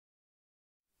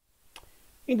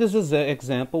In this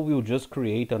example, we will just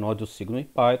create an audio signal in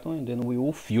Python, and then we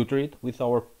will filter it with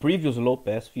our previous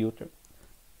low-pass filter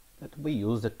that we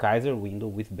use the Kaiser window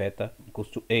with beta equals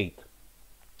to 8.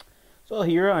 So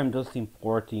here I'm just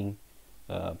importing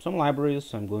some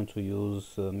libraries. I'm going to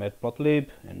use matplotlib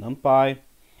and numpy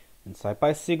and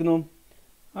scipy signal.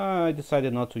 I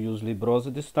decided not to use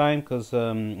librosa this time because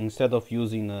instead of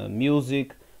using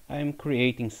music, I'm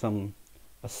creating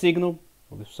a signal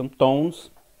with some tones.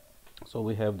 So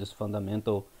we have this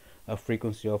fundamental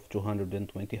frequency of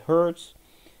 220 Hertz,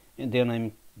 and then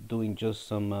I'm doing just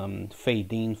some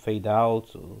fade in, fade out,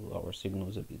 so our signal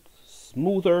is a bit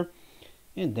smoother,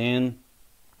 and then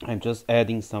I'm just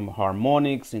adding some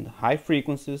harmonics in high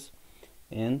frequencies,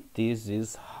 and this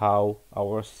is how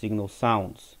our signal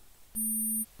sounds.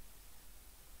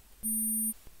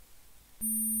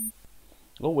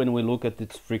 Well, when we look at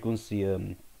its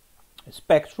frequency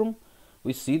spectrum,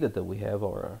 we see that we have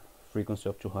our frequency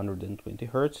of 220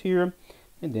 Hertz here,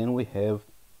 and then we have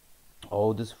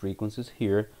all these frequencies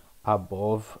here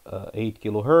above 8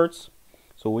 kilohertz.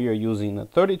 So we are using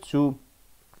 32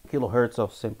 kilohertz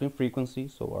of sampling frequency,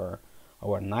 so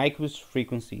our Nyquist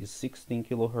frequency is 16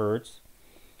 kilohertz,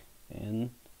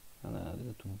 and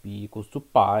that would be equals to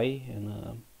pi,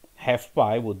 and half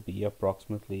pi would be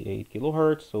approximately 8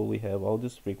 kilohertz. So we have all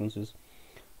these frequencies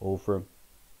over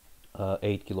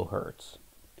 8 kilohertz.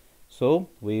 So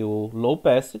we will low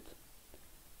pass it,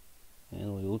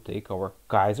 and we will take our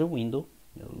Kaiser window,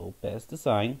 low pass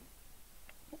design,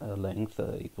 length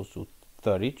equals to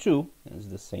 32, it's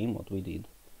the same what we did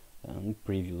in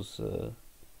previous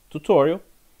tutorial.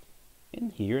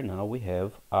 And here now we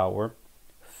have our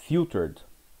filtered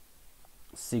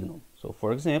signal. So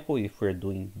for example, if we're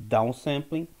doing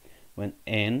downsampling when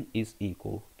n is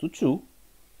equal to 2,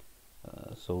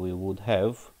 so we would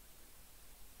have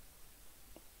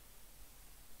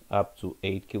up to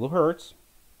 8 kilohertz,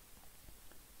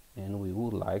 and we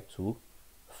would like to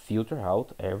filter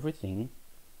out everything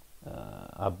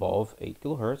above 8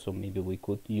 kilohertz. So maybe we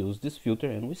could use this filter,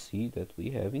 and we see that we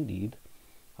have indeed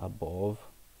above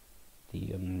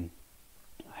the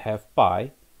half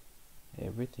pi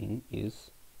everything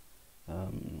is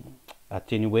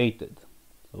attenuated.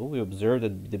 So we observe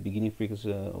that the beginning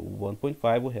frequency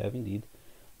 1.5 we have indeed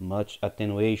much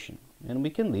attenuation, and we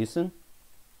can listen.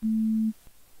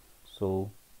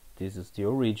 So this is the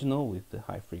original with the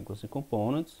high frequency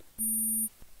components,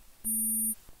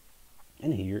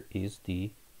 and here is the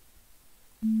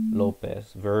low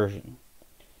pass version.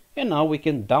 And now we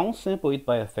can downsample it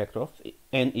by a factor of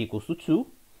n equals to 2,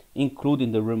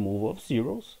 including the removal of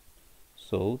zeros.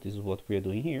 So this is what we are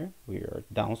doing here. We are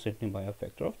downsampling by a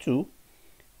factor of 2,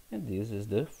 and this is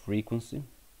the frequency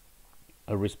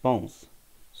response.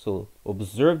 So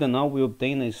observe that now we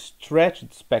obtain a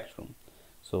stretched spectrum.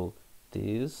 So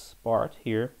this part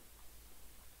here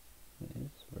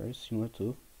is very similar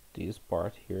to this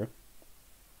part here,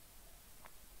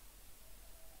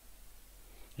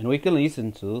 and we can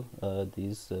listen to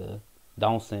this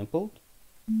downsampled.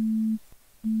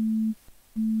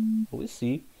 We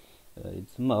see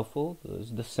it's muffled,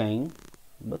 it's the same,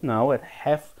 but now at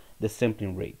half the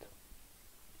sampling rate.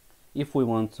 If we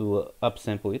want to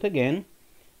upsample it again,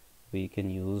 we can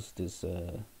use this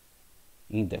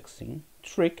indexing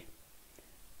trick,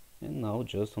 and now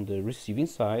just on the receiving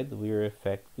side we are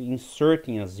effectively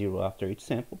inserting a zero after each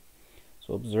sample.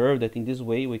 So observe that in this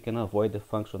way we can avoid the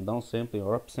function downsampling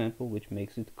or upsample, which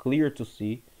makes it clear to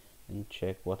see and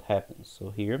check what happens. So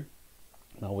here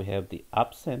now we have the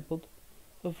upsampled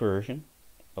version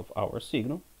of our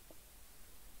signal,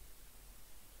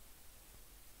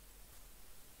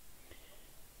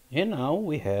 and now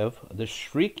we have the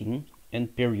shrinking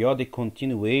and periodic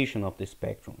continuation of the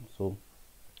spectrum. So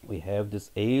we have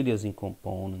this aliasing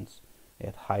components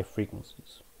at high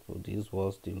frequencies. So this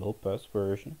was the low pass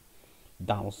version,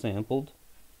 downsampled.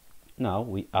 Now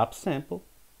we upsample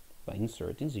by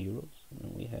inserting zeros,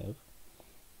 and we have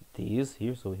these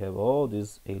here. So we have all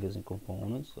these aliasing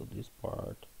components. So this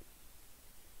part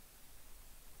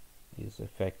is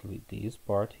effectively this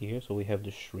part here. So we have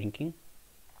the shrinking,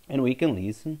 and we can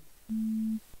listen.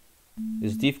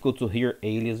 It's difficult to hear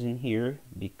aliasing here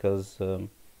because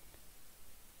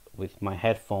with my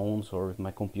headphones or with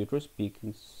my computer speaking,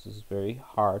 it's very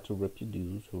hard to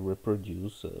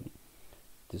reproduce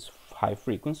these high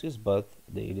frequencies, but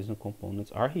the aliasing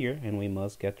components are here and we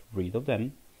must get rid of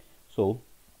them. So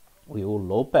we will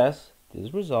low pass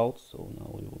these results. So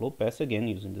now we will low pass again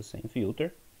using the same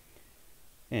filter,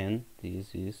 and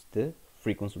this is the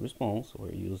frequency response.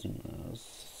 We're using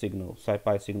signal,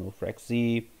 scipy signal FRAC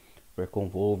Z. We're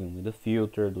convolving with the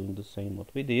filter, doing the same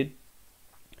what we did.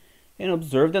 And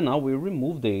observe that now we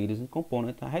remove the aliasing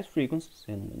component at high frequencies,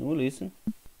 and when we listen,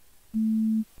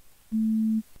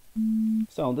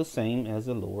 sound the same as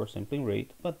the lower sampling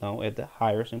rate, but now at the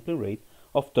higher sampling rate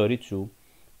of 32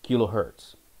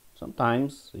 kilohertz.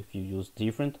 Sometimes, if you use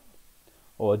different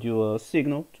audio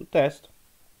signal to test,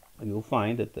 you'll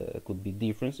find that there could be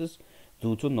differences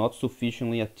due to not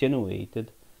sufficiently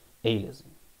attenuated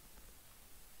aliasing.